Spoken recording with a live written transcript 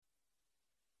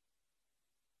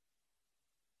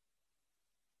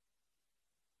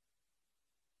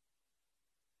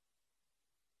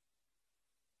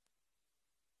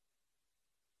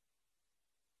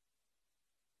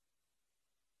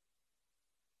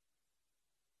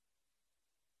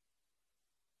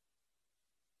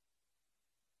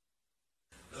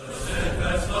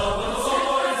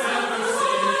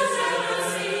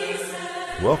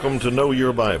Welcome to Know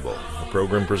Your Bible, a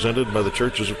program presented by the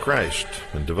Churches of Christ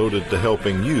and devoted to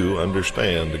helping you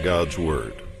understand God's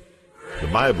Word. The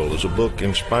Bible is a book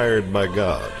inspired by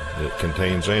God. It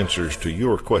contains answers to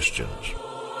your questions.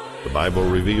 The Bible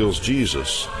reveals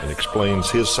Jesus and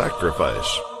explains His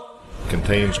sacrifice. It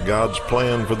contains God's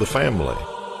plan for the family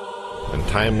and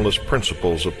timeless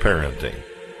principles of parenting.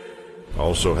 It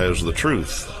also has the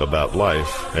truth about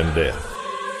life and death.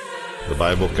 The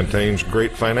Bible contains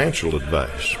great financial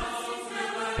advice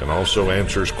and also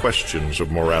answers questions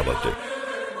of morality.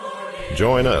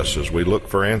 Join us as we look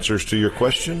for answers to your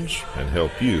questions and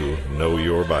help you know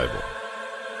your Bible.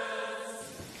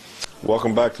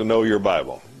 Welcome back to Know Your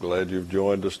Bible. Glad you've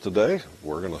joined us today.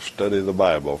 We're going to study the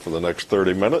Bible for the next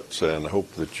 30 minutes and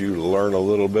hope that you learn a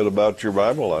little bit about your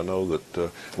Bible. I know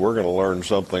that we're going to learn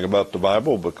something about the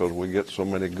Bible because we get so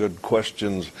many good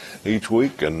questions each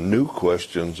week and new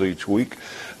questions each week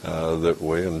that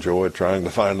we enjoy trying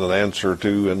to find an answer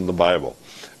to in the Bible.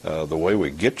 The way we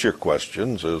get your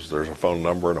questions is there's a phone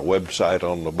number and a website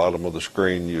on the bottom of the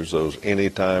screen. Use those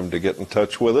anytime to get in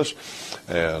touch with us,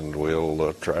 and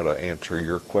we'll try to answer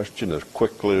your question as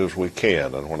quickly as we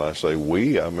can. And when I say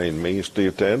we, I mean me,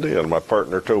 Steve Tandy, and my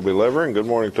partner, Toby Levering. Good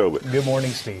morning, Toby. Good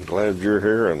morning, Steve. Glad you're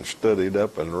here and studied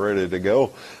up and ready to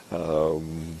go.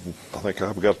 I think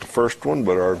I've got the first one,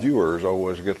 but our viewers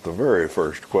always get the very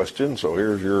first question. So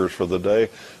here's yours for the day.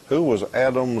 Who was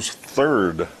Adam's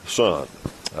third son?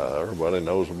 Everybody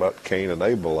knows about Cain and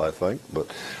Abel, I think,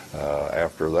 but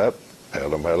after that,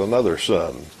 Adam had another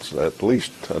son, at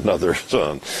least another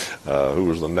son. Who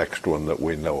was the next one that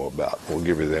we know about? We'll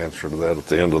give you the answer to that at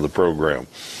the end of the program.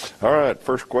 All right,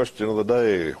 first question of the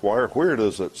day. Where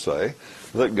does it say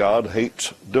that God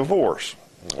hates divorce?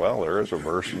 Well, there is a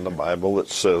verse in the Bible that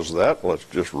says that. Let's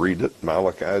just read it.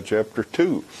 Malachi chapter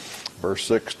 2, verse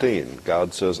 16.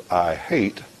 God says, I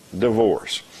hate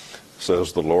divorce,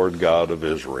 says the Lord God of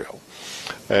Israel.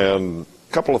 And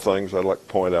a couple of things I'd like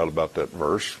to point out about that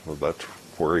verse. That's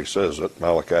where he says it,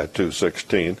 Malachi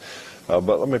 2:16.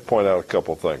 But let me point out a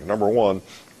couple of things. Number one,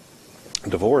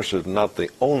 divorce is not the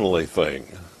only thing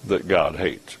that God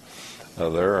hates.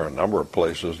 There are a number of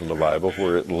places in the Bible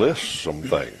where it lists some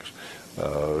things.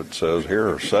 It says here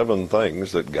are 7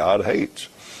 things that God hates.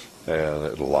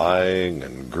 And lying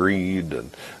and greed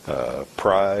and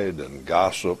pride and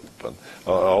gossip and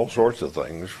all sorts of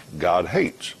things God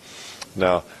hates.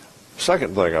 Now,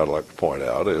 second thing I'd like to point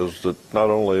out is that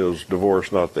not only is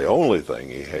divorce not the only thing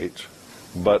he hates,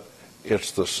 but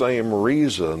it's the same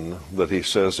reason that he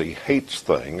says he hates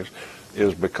things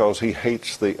is because he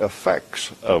hates the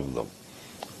effects of them.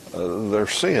 They're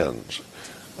sins,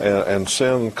 and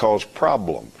sin causes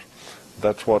problems.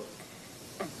 That's what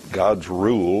God's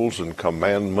rules and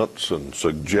commandments and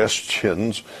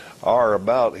suggestions are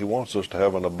about. He wants us to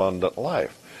have an abundant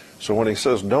life. So when he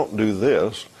says don't do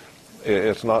this,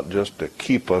 it's not just to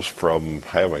keep us from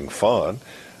having fun.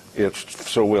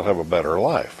 It's so we'll have a better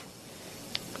life.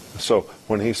 So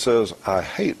when he says I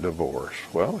hate divorce,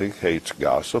 well, he hates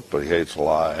gossip, he hates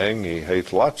lying, he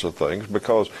hates lots of things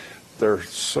because there's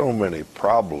so many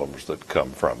problems that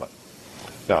come from it.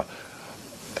 Now,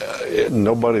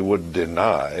 nobody would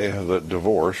deny that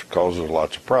divorce causes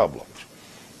lots of problems.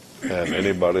 And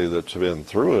anybody that's been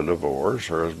through a divorce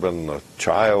or has been a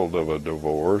child of a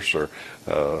divorce or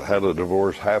had a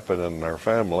divorce happen in their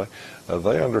family,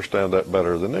 they understand that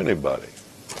better than anybody.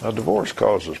 A divorce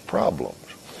causes problems.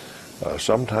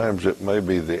 Sometimes it may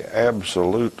be the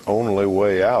absolute only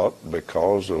way out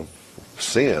because of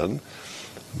sin,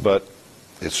 but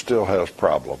it still has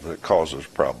problems. It causes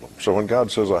problems. So when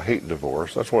God says, I hate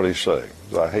divorce, that's what he's saying.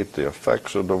 I hate the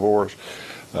effects of divorce,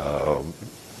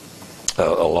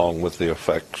 along with the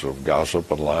effects of gossip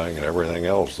and lying and everything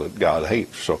else that God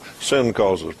hates. So sin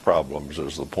causes problems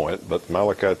is the point, but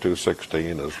Malachi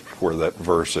 2:16 is where that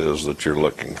verse is that you're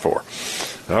looking for.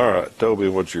 All right, Toby,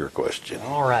 what's your question?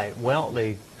 All right, well,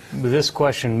 this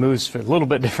question moves for a little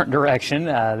bit different direction.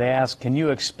 They ask, can you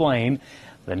explain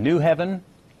the new heaven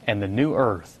and the new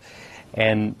earth?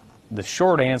 And the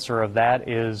short answer of that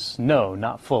is no,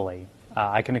 not fully.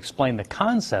 I can explain the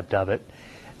concept of it,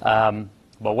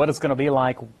 but what it's going to be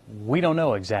like, we don't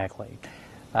know exactly.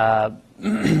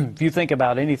 If you think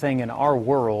about anything in our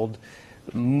world,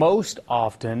 most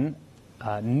often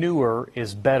newer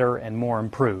is better and more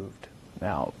improved.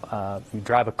 Now, if you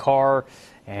drive a car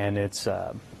and it's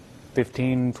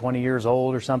 15, 20 years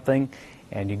old or something,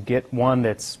 and you get one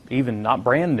that's even not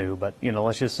brand new, but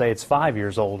let's just say it's 5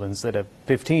 years old instead of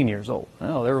 15 years old.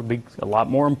 Well, there will be a lot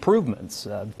more improvements.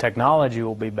 Technology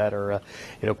will be better.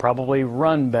 It'll probably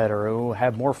run better. It will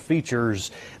have more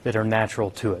features that are natural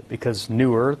to it because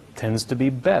newer tends to be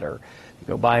better. You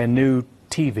go buy a new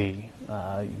TV,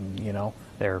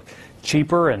 they're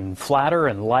cheaper and flatter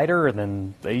and lighter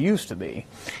than they used to be.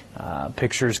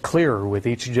 Pictures clearer with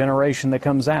each generation that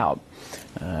comes out.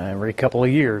 Every couple of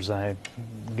years I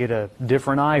get a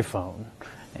different iPhone,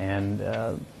 and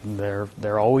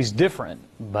they're always different,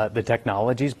 but the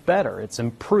technology's better. It's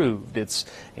improved. It's,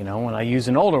 when I use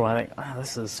an older one, I think,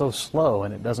 this is so slow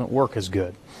and it doesn't work as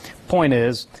good. Point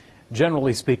is,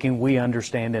 generally speaking, we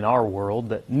understand in our world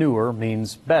that newer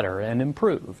means better and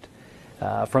improved.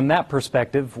 From that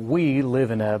perspective, we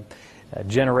live in a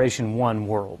Generation 1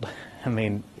 world. I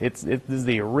mean, it's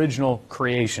the original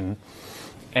creation,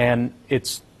 and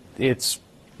it's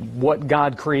what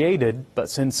God created, but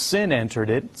since sin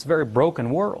entered it, it's a very broken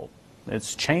world.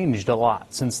 It's changed a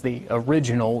lot since the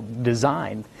original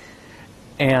design,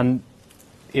 and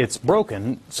it's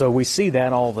broken, so we see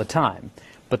that all the time.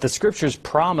 But the Scriptures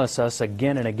promise us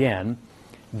again and again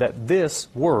that this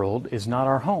world is not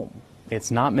our home.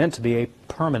 It's not meant to be a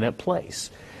permanent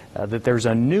place. That there's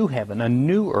a new heaven, a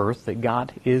new earth that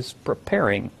God is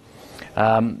preparing.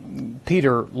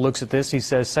 Peter looks at this. He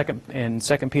says in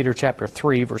 2 Peter chapter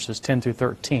 3, verses 10 through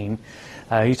 13,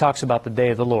 he talks about the day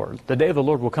of the Lord. The day of the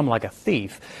Lord will come like a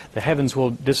thief. The heavens will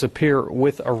disappear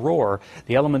with a roar.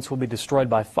 The elements will be destroyed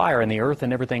by fire, and the earth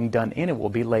and everything done in it will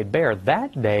be laid bare.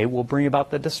 That day will bring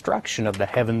about the destruction of the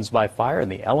heavens by fire, and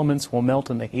the elements will melt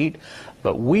in the heat.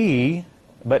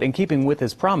 But in keeping with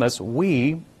His promise,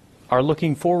 we are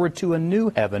looking forward to a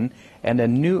new heaven and a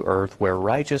new earth where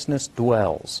righteousness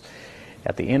dwells.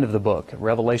 At the end of the book,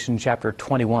 Revelation chapter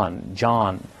 21,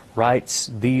 John writes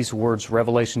these words,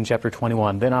 Revelation chapter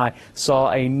 21, "Then I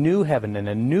saw a new heaven and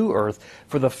a new earth,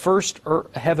 for the first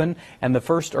heaven and the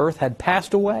first earth had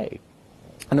passed away,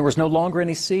 and there was no longer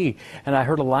any sea. And I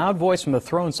heard a loud voice from the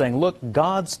throne saying, 'Look,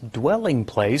 God's dwelling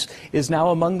place is now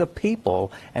among the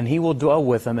people, and He will dwell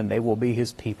with them, and they will be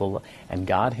His people, and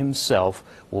God Himself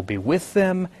will be with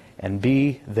them and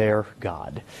be their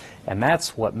God.'" And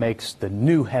that's what makes the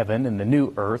new heaven and the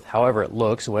new earth, however it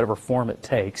looks, whatever form it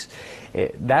takes,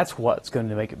 that's what's going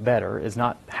to make it better, is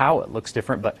not how it looks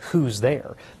different, but who's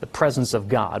there. The presence of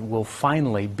God will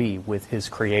finally be with His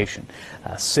creation.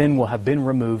 Sin will have been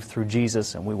removed through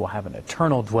Jesus, and we will have an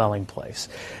eternal dwelling place.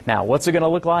 Now, what's it going to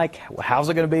look like? How's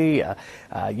it going to be?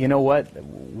 You know what?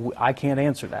 I can't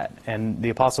answer that. And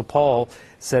the Apostle Paul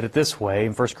said it this way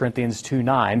in 1 Corinthians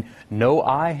 2:9, "No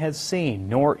eye has seen,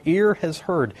 nor ear has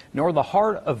heard, nor the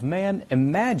heart of man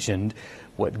imagined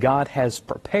what God has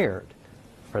prepared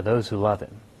for those who love Him."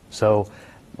 So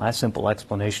my simple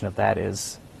explanation of that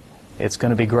is it's going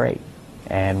to be great,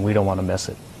 and we don't want to miss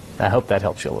it. I hope that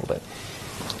helps you a little bit.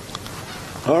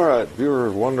 All right,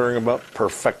 viewers wondering about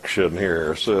perfection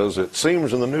here. It says, it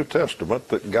seems in the New Testament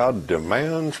that God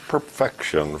demands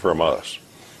perfection from us.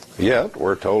 Yet,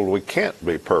 we're told we can't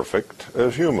be perfect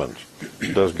as humans.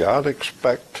 Does God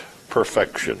expect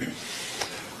perfection?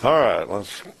 All right,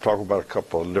 let's talk about a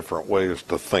couple of different ways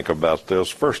to think about this.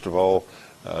 First of all,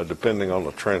 depending on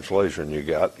the translation you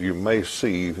got, you may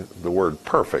see the word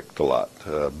perfect a lot.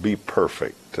 Be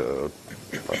perfect,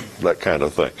 that kind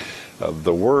of thing.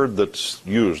 The word that's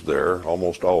used there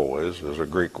almost always is a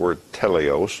Greek word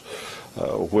teleos,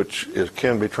 which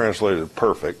can be translated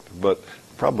perfect, but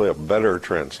probably a better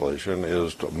translation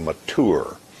is to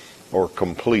mature or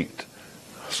complete,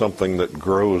 something that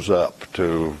grows up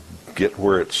to get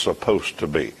where it's supposed to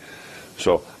be.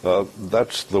 So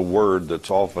that's the word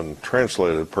that's often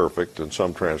translated perfect in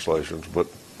some translations, but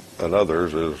in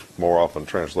others is more often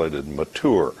translated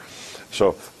mature.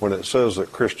 So when it says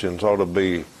that Christians ought to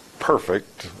be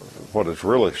perfect, what it's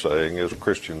really saying is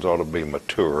Christians ought to be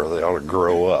mature. They ought to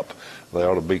grow up. They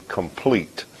ought to be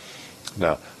complete.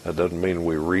 Now, that doesn't mean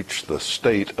we reach the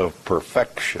state of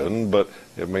perfection, but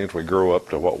it means we grow up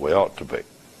to what we ought to be.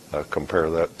 Compare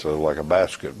that to like a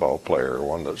basketball player,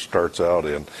 one that starts out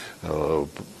in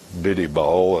bitty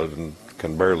ball and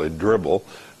can barely dribble.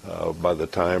 By the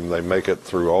time they make it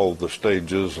through all the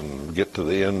stages and get to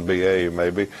the NBA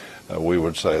maybe, we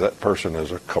would say that person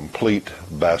is a complete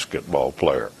basketball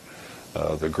player.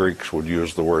 The Greeks would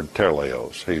use the word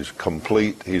teleos. He's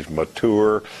complete, he's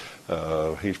mature,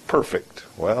 he's perfect.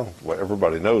 Well,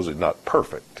 everybody knows he's not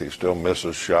perfect. He still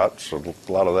misses shots. A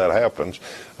lot of that happens,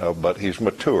 but he's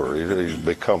mature. He's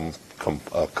become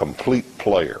a complete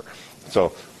player.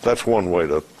 So that's one way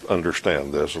to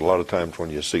understand this. A lot of times when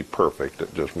you see perfect,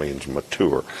 it just means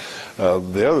mature.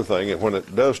 The other thing, when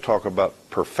it does talk about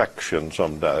perfection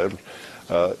sometimes,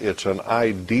 it's an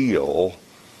ideal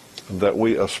that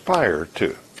we aspire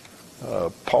to.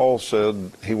 Paul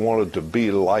said he wanted to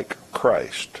be like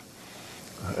Christ.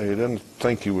 He didn't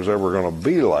think he was ever going to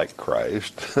be like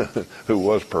Christ, who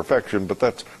was perfection, but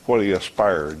that's what he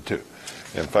aspired to.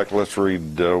 In fact, let's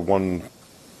read one.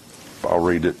 I'll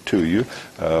read it to you.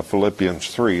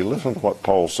 Philippians 3. Listen to what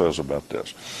Paul says about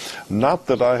this. Not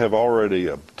that I have already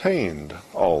obtained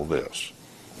all this,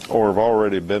 or have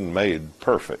already been made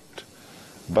perfect,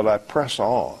 but I press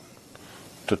on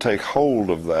to take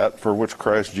hold of that for which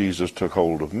Christ Jesus took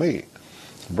hold of me.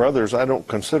 Brothers, I don't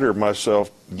consider myself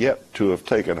yet to have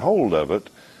taken hold of it,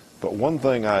 but one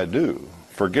thing I do,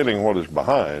 forgetting what is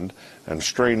behind and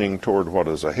straining toward what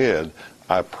is ahead,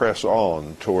 I press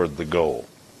on toward the goal.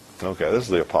 Okay, this is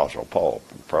the Apostle Paul,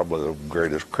 probably the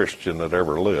greatest Christian that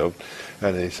ever lived.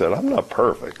 And he said, I'm not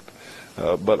perfect,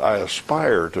 but I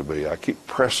aspire to be. I keep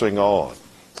pressing on.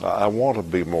 I want to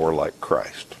be more like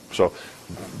Christ. So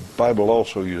the Bible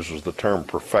also uses the term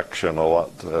perfection a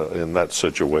lot in that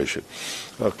situation.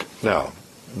 Okay, now,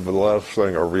 the last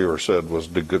thing our viewer said was,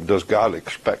 does God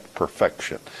expect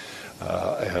perfection?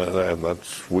 And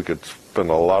that's, we could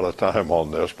spend a lot of time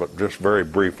on this, but just very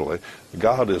briefly,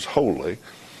 God is holy,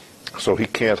 so he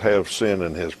can't have sin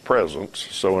in his presence.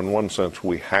 So in one sense,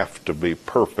 we have to be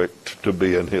perfect to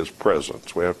be in his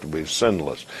presence. We have to be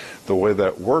sinless. The way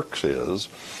that works is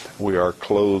we are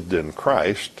clothed in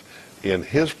Christ in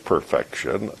his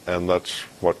perfection, and that's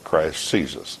what Christ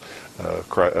sees us,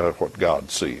 what God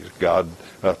sees.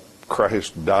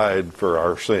 Christ died for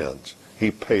our sins.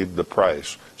 He paid the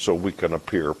price so we can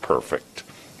appear perfect.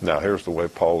 Now, here's the way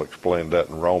Paul explained that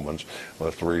in Romans.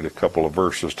 Let's read a couple of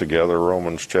verses together.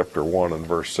 Romans chapter 1 and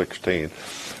verse 16.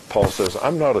 Paul says,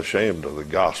 I'm not ashamed of the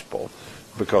gospel,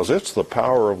 because it's the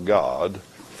power of God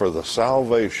for the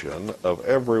salvation of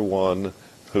everyone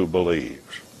who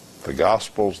believes. The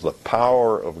gospel's the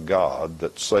power of God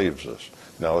that saves us.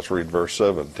 Now, let's read verse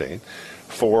 17.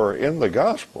 For in the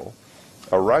gospel,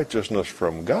 a righteousness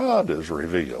from God is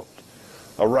revealed,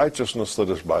 a righteousness that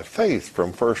is by faith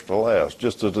from first to last,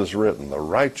 just as it is written, the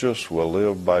righteous will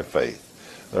live by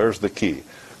faith. There's the key.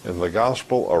 In the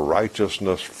gospel, a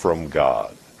righteousness from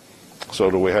God.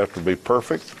 So do we have to be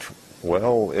perfect?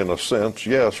 Well, in a sense,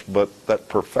 yes, but that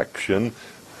perfection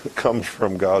comes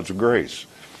from God's grace.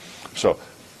 So,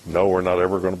 no, we're not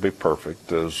ever going to be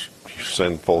perfect as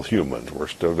sinful humans. We're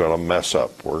still going to mess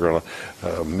up. We're going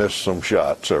to miss some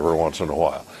shots every once in a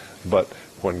while. But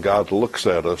when God looks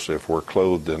at us, if we're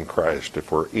clothed in Christ,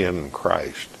 if we're in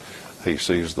Christ, he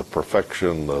sees the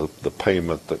perfection, the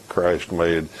payment that Christ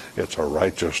made. It's a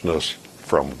righteousness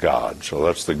from God. So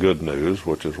that's the good news,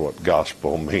 which is what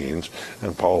gospel means.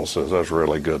 And Paul says that's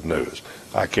really good news.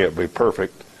 I can't be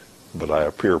perfect, but I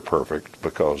appear perfect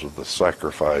because of the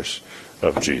sacrifice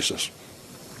of Jesus.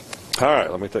 All right,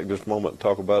 let me take this moment and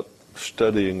talk about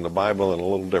studying the Bible in a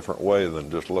little different way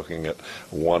than just looking at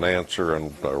one answer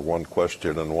or one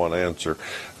question and one answer.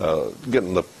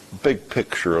 Getting the big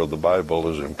picture of the Bible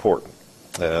is important.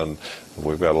 And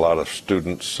we've got a lot of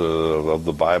students of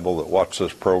the Bible that watch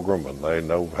this program, and they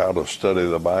know how to study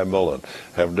the Bible and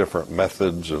have different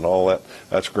methods and all that.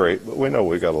 That's great, but we know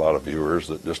we've got a lot of viewers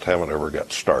that just haven't ever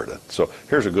got started. So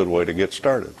here's a good way to get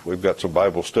started. We've got some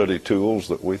Bible study tools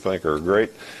that we think are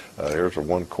great. Here's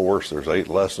one course. There's 8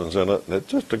 lessons in it, and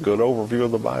it's just a good overview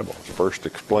of the Bible. First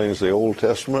explains the Old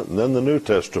Testament and then the New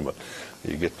Testament.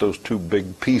 You get those 2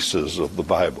 big pieces of the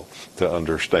Bible to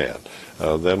understand.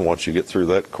 Then once you get through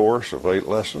that course of 8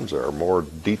 lessons, there are more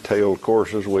detailed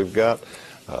courses we've got.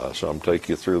 Some take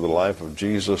you through the life of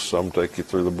Jesus. Some take you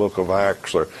through the book of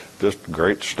Acts. They're just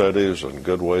great studies and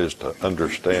good ways to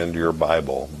understand your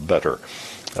Bible better.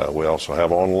 We also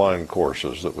have online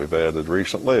courses that we've added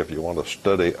recently. If you want to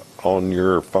study on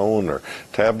your phone or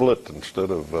tablet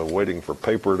instead of waiting for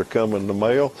paper to come in the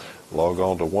mail, log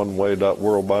on to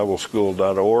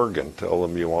oneway.worldbibleschool.org and tell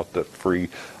them you want that free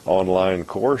online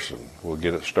course, and we'll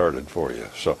get it started for you.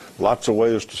 So lots of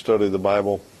ways to study the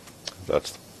Bible.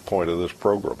 That's the point of this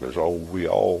program, is we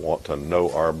all want to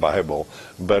know our Bible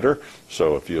better.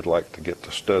 So if you'd like to get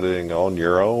to studying on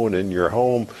your own in your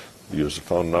home, use the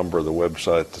phone number, the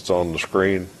website that's on the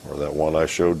screen, or that one I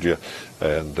showed you,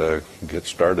 and get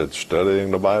started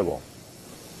studying the Bible.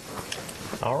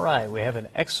 All right, we have an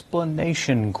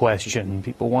explanation question.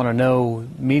 People want to know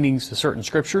meanings to certain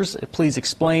scriptures. Please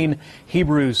explain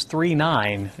Hebrews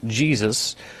 3:9.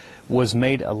 Jesus was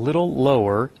made a little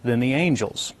lower than the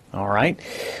angels. All right.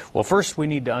 Well, first we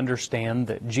need to understand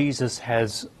that Jesus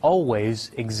has always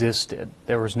existed.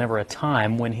 There was never a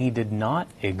time when he did not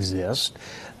exist.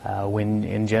 When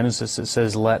in Genesis it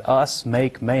says, let us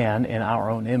make man in our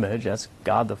own image. That's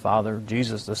God the Father,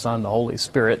 Jesus the Son, the Holy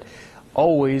Spirit.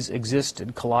 always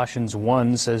existed. Colossians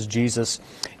 1 says Jesus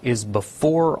is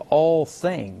before all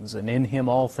things, and in him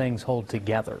all things hold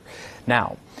together.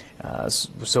 Now,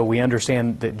 so we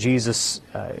understand that Jesus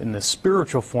in the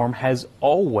spiritual form has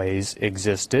always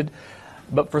existed,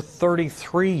 but for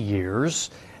 33 years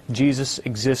Jesus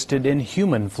existed in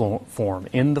human form,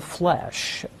 in the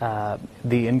flesh.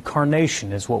 The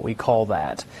incarnation is what we call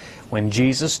that. When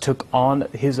Jesus took on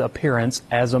his appearance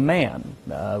as a man,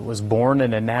 was born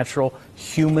in a natural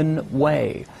human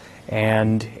way.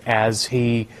 And as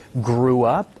he grew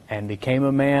up and became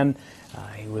a man,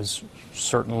 he was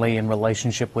certainly in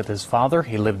relationship with his Father.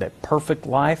 He lived a perfect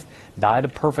life, died a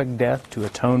perfect death to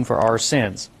atone for our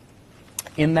sins.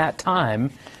 In that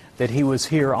time that he was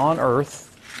here on earth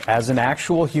as an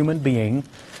actual human being,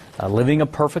 living a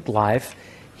perfect life,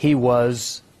 he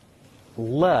was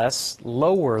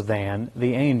lower than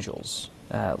the angels.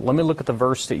 Let me look at the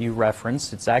verse that you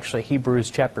referenced. It's actually Hebrews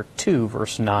chapter 2,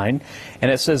 verse 9, and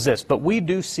it says this, "But we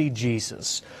do see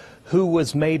Jesus, who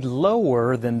was made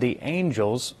lower than the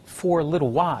angels for a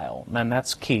little while," and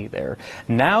that's key there,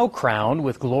 "now crowned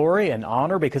with glory and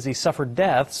honor because he suffered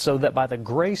death, so that by the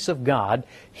grace of God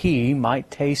he might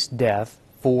taste death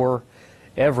for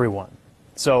everyone."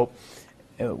 So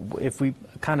if we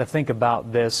kind of think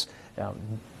about this,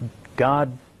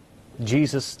 God,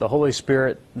 Jesus, the Holy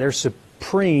Spirit, they're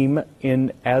supreme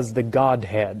as the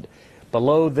Godhead.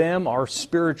 Below them are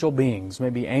spiritual beings,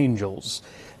 maybe angels.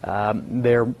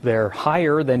 They're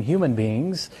higher than human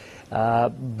beings,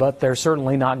 but they're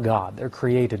certainly not God. They're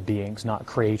created beings, not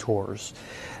creators.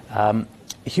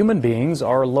 Human beings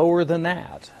are lower than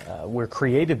that. We're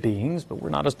created beings, but we're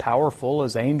not as powerful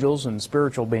as angels and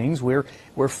spiritual beings.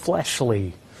 We're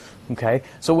fleshly. Okay?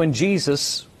 So when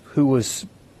Jesus, who was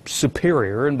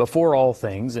superior and before all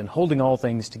things and holding all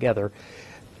things together,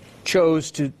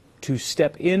 chose to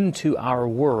step into our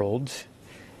world,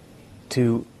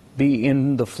 to be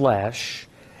in the flesh,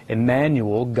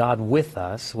 Emmanuel, God with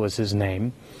us was his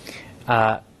name,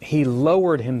 he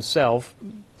lowered himself,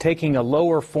 taking a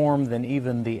lower form than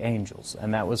even the angels,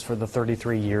 and that was for the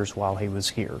 33 years while he was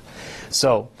here.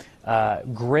 So,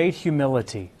 great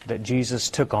humility that Jesus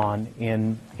took on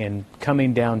in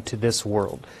coming down to this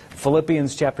world.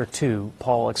 Philippians chapter 2,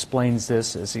 Paul explains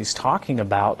this as he's talking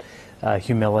about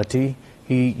humility.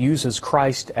 He uses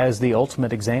Christ as the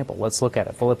ultimate example. Let's look at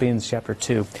it. Philippians chapter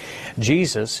 2.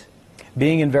 Jesus,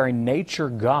 being in very nature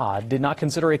God, did not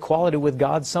consider equality with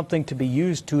God something to be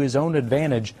used to his own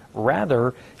advantage.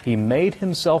 Rather, he made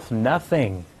himself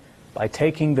nothing by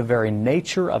taking the very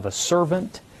nature of a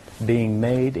servant, being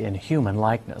made in human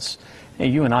likeness. Now,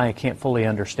 you and I can't fully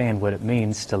understand what it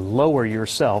means to lower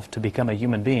yourself to become a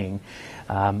human being.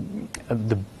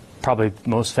 The probably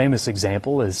most famous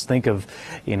example is, think of,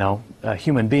 a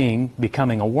human being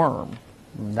becoming a worm.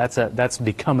 That's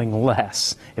becoming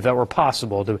less. If that were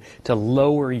possible, to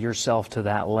lower yourself to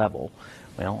that level.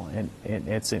 Well,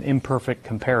 it's an imperfect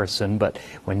comparison, but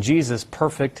when Jesus,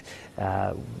 perfect,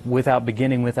 without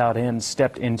beginning, without end,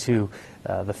 stepped into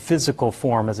the physical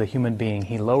form as a human being,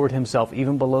 he lowered himself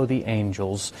even below the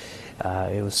angels.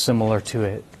 It was similar to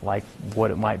it, like what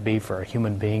it might be for a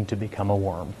human being to become a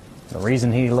worm. The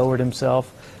reason he lowered himself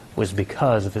was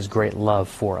because of his great love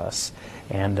for us.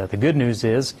 And the good news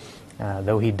is,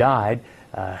 though he died,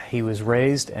 he was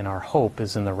raised, and our hope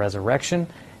is in the resurrection.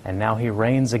 And now he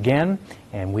reigns again,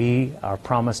 and we are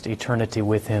promised eternity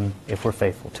with him if we're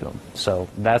faithful to him. So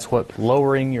that's what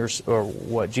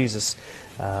what Jesus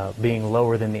being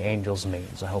lower than the angels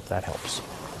means. I hope that helps.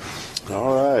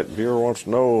 All right. Viewer wants to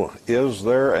know, is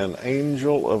there an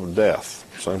angel of death?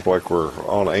 Seems like we're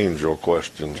on angel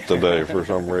questions today for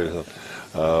some reason.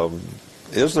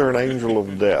 Is there an angel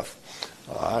of death?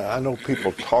 I know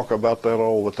people talk about that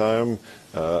all the time.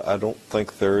 I don't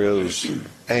think there is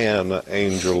an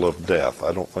angel of death.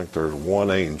 I don't think there's one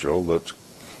angel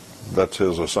that's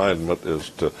his assignment,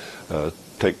 is to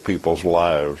take people's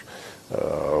lives.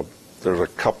 There's a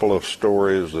couple of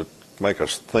stories that make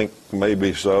us think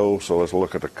maybe so let's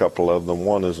look at a couple of them.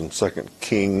 One is in 2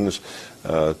 Kings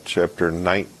chapter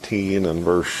 19 and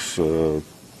verse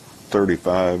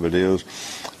 35 it is.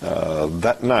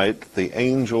 That night the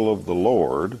angel of the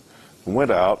Lord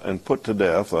went out and put to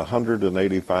death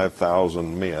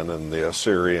 185,000 men in the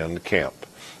Assyrian camp.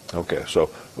 Okay,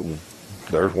 so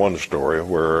there's one story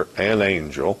where an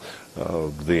angel,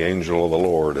 the angel of the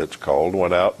Lord it's called,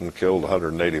 went out and killed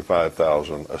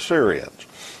 185,000 Assyrians.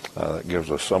 That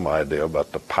gives us some idea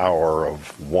about the power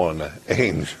of one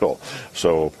angel.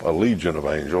 So a legion of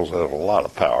angels has a lot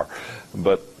of power.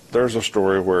 But there's a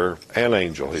story where an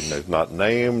angel, he's not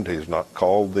named, he's not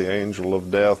called the angel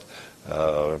of death,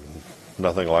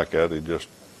 nothing like that. He just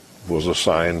was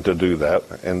assigned to do that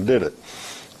and did it.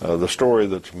 The story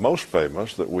that's most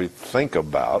famous that we think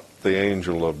about, the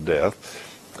angel of death,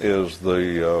 is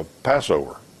the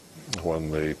Passover.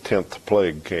 When the 10th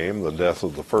plague came, the death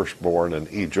of the firstborn in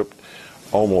Egypt,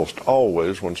 almost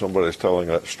always when somebody's telling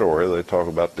that story, they talk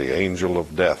about the angel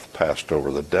of death passed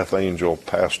over. The death angel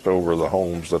passed over the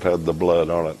homes that had the blood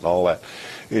on it and all that.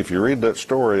 If you read that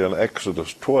story in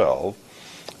Exodus 12,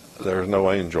 there's no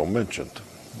angel mentioned.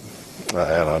 And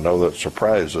I know that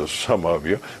surprises some of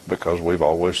you because we've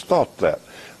always thought that.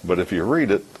 But if you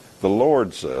read it, the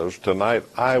Lord says, tonight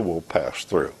I will pass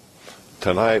through.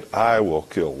 Tonight I will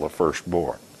kill the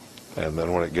firstborn. And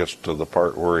then when it gets to the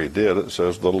part where he did, it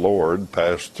says the Lord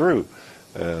passed through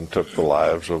and took the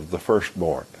lives of the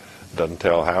firstborn. Doesn't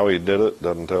tell how he did it,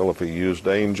 doesn't tell if he used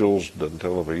angels, doesn't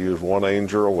tell if he used one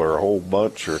angel or a whole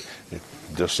bunch, or it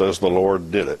just says the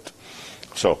Lord did it.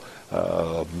 So,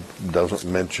 doesn't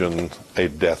mention a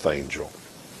death angel.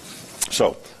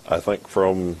 So, I think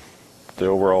from the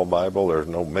overall Bible, there's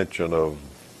no mention of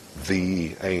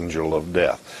the angel of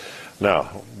death. Now,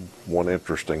 one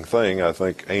interesting thing, I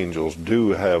think angels do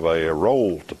have a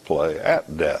role to play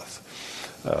at death.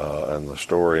 And the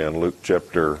story in Luke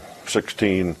chapter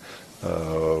 16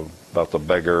 about the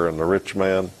beggar and the rich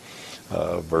man,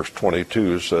 verse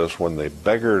 22 says, when the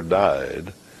beggar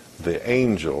died, the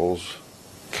angels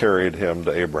carried him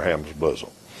to Abraham's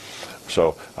bosom.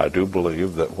 So I do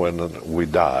believe that when we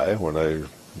die, when a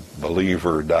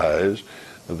believer dies,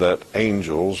 that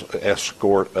angels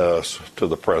escort us to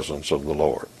the presence of the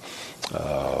Lord.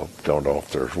 Don't know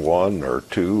if there's one or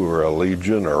two or a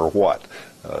legion or what.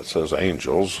 It says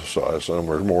angels, so I assume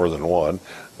there's more than one,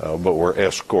 but we're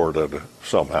escorted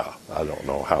somehow. I don't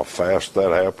know how fast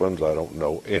that happens. I don't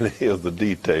know any of the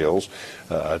details.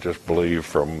 I just believe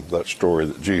from that story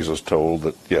that Jesus told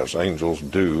that, yes, angels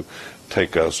do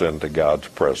take us into God's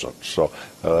presence. So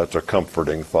that's a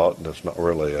comforting thought, and it's not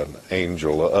really an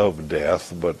angel of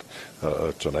death, but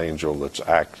it's an angel that's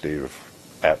active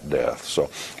at death. So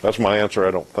that's my answer.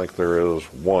 I don't think there is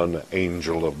one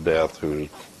angel of death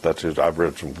I've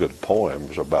read some good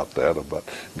poems about that, about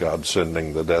God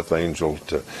sending the death angel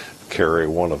to carry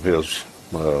one of his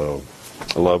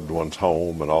loved ones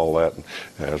home and all that. And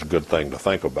it's a good thing to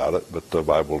think about it, but the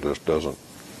Bible just doesn't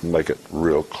make it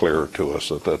real clear to us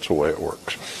that that's the way it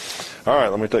works. All right,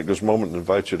 let me take this moment and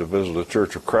invite you to visit a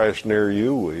Church of Christ near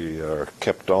you. We are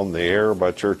kept on the air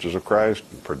by Churches of Christ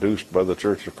and produced by the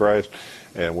Church of Christ,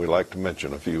 and we like to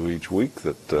mention a few each week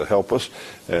that help us.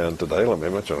 And today, let me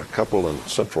mention a couple in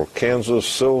central Kansas,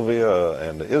 Sylvia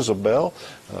and Isabel.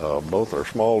 Both are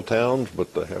small towns,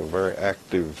 but they have very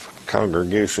active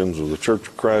congregations of the Church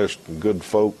of Christ and good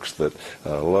folks that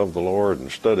love the Lord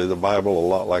and study the Bible a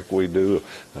lot like we do.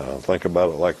 Think about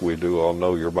it like we do, all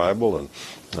know your Bible, and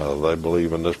they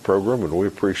believe in this program, and we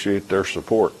appreciate their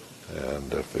support.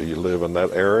 And if you live in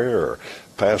that area or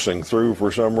passing through for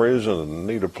some reason and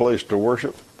need a place to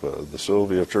worship, the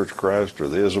Sylvia Church of Christ or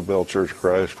the Isabel Church of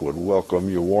Christ would welcome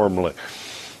you warmly.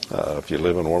 If you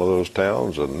live in one of those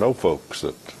towns and know folks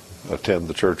that attend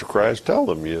the Church of Christ, tell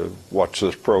them you watch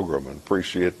this program and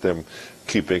appreciate them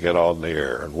keeping it on the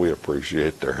air, and we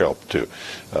appreciate their help too.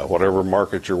 Whatever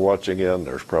market you're watching in,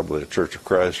 there's probably a Church of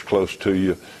Christ close to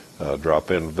you.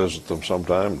 Drop in and visit them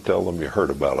sometime and tell them you heard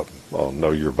about them on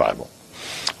Know Your Bible.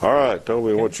 All right,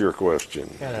 Toby, what's your question?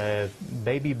 Got a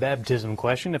baby baptism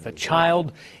question. If a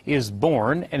child is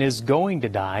born and is going to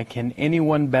die, can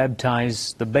anyone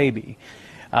baptize the baby?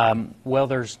 Well,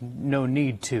 there's no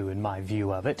need to, in my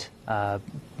view of it.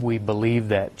 We believe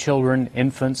that children,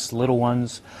 infants, little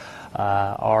ones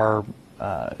are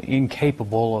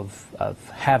incapable of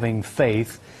having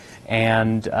faith,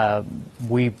 and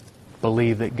we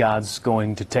believe that God's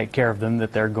going to take care of them,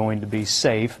 that they're going to be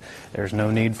safe. There's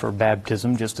no need for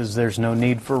baptism, just as there's no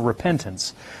need for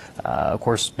repentance. Of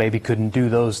course, baby couldn't do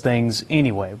those things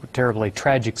anyway. Terribly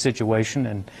tragic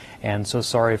situation, and so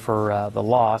sorry for the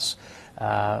loss.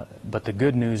 But the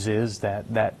good news is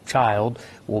that that child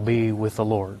will be with the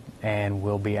Lord and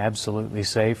will be absolutely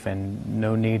safe, and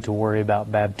no need to worry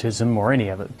about baptism or any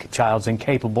of it. The child's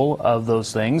incapable of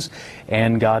those things,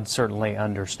 and God certainly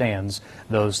understands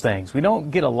those things. We don't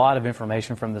get a lot of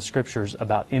information from the Scriptures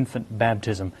about infant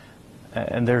baptism,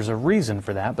 and there's a reason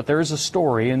for that, but there is a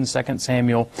story in 2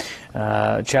 Samuel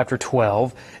chapter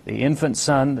 12. The infant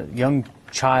son, the young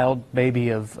child, baby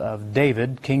of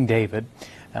David, King David,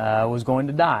 was going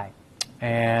to die.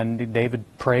 And David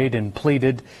prayed and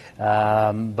pleaded,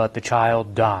 but the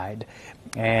child died.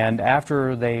 And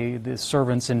after the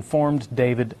servants informed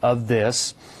David of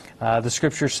this, The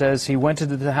scripture says he went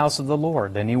into the house of the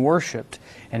Lord, and he worshiped,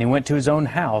 and he went to his own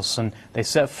house, and they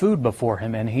set food before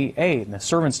him, and he ate. And the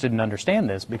servants didn't understand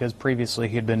this, because previously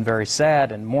he had been very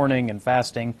sad and mourning and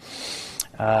fasting.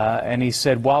 And he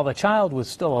said, while the child was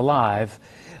still alive,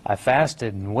 I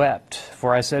fasted and wept,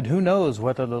 for I said, who knows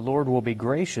whether the Lord will be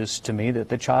gracious to me that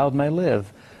the child may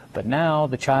live? But now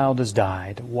the child has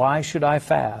died. Why should I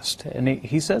fast? And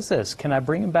he says this, can I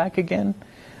bring him back again?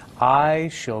 I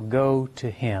shall go to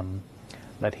him,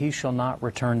 that he shall not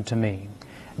return to me.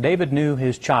 David knew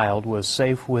his child was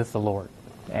safe with the Lord,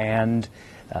 and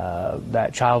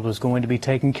that child was going to be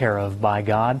taken care of by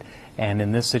God. And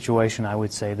in this situation, I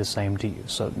would say the same to you.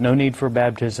 So no need for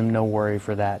baptism, no worry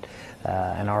for that.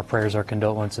 And our prayers, our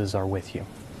condolences are with you.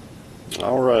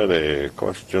 All righty.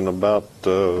 Question about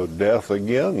death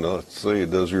again. Let's see.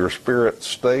 Does your spirit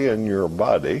stay in your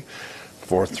body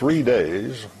for 3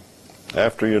 days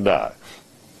after you die?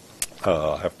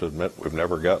 I have to admit, we've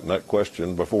never gotten that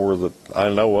question before that I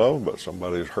know of, but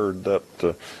somebody's heard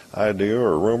that idea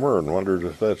or rumor and wondered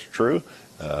if that's true.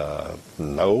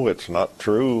 No, it's not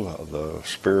true. The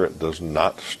spirit does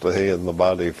not stay in the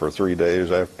body for 3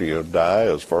 days after you die,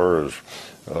 as far as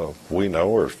we know,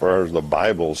 or as far as the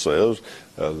Bible says.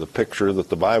 The picture that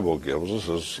the Bible gives us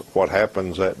is what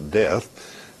happens at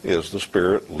death is the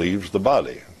spirit leaves the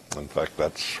body. In fact,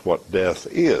 that's what death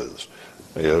is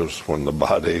when the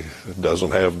body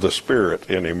doesn't have the spirit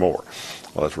anymore.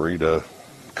 Let's read a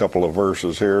couple of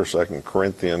verses here. 2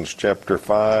 Corinthians chapter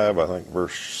 5, I think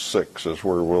verse 6 is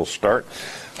where we'll start.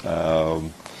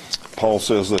 Paul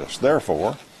says this,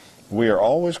 therefore, we are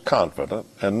always confident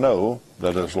and know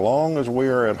that as long as we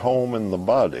are at home in the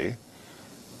body,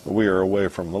 we are away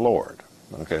from the Lord.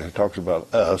 Okay, he talks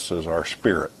about us as our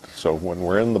spirit. So when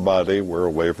we're in the body, we're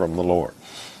away from the Lord.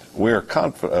 We are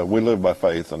confident. We live by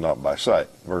faith and not by sight.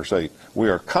 Verse 8, we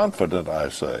are confident, I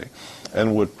say,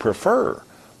 and would prefer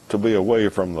to be away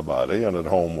from the body and at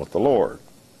home with the Lord.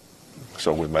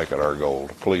 So we make it our goal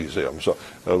to please him. So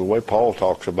the way Paul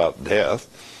talks about death,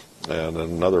 and in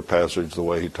another passage the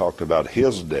way he talked about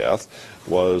his death,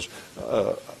 was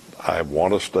I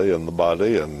want to stay in the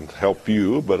body and help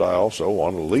you, but I also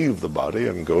want to leave the body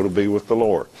and go to be with the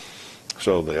Lord.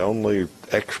 So the only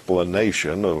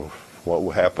explanation of what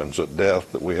happens at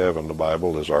death that we have in the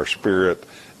Bible is our spirit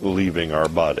leaving our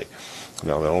body.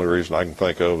 Now, the only reason I can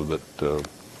think of that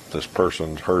this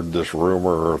person's heard this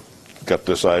rumor or got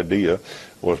this idea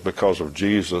was because of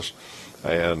Jesus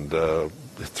and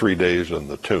 3 days in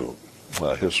the tomb.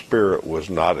 His spirit was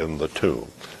not in the tomb.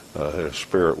 His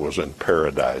spirit was in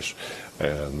paradise.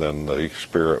 And then the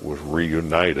spirit was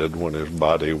reunited when his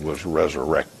body was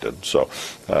resurrected. So,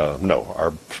 no,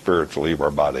 our spirits leave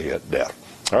our body at death.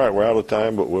 All right, we're out of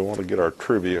time, but we want to get our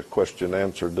trivia question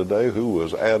answered today. Who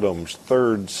was Adam's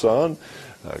third son?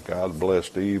 God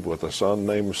blessed Eve with a son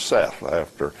named Seth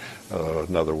after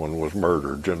another one was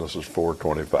murdered, Genesis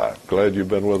 4:25. Glad you've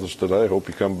been with us today. Hope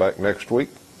you come back next week.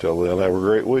 Till then, have a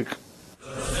great week.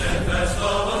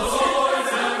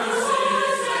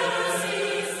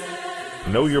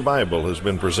 Know Your Bible has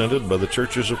been presented by the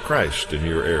Churches of Christ in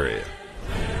your area.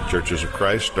 Churches of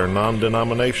Christ are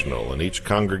non-denominational, and each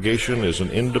congregation is an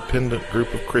independent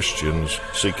group of Christians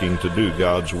seeking to do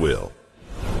God's will.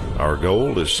 Our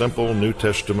goal is simple New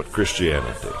Testament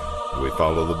Christianity. We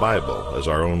follow the Bible as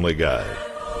our only guide.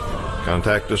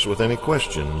 Contact us with any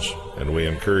questions, and we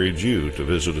encourage you to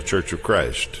visit a Church of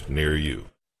Christ near you.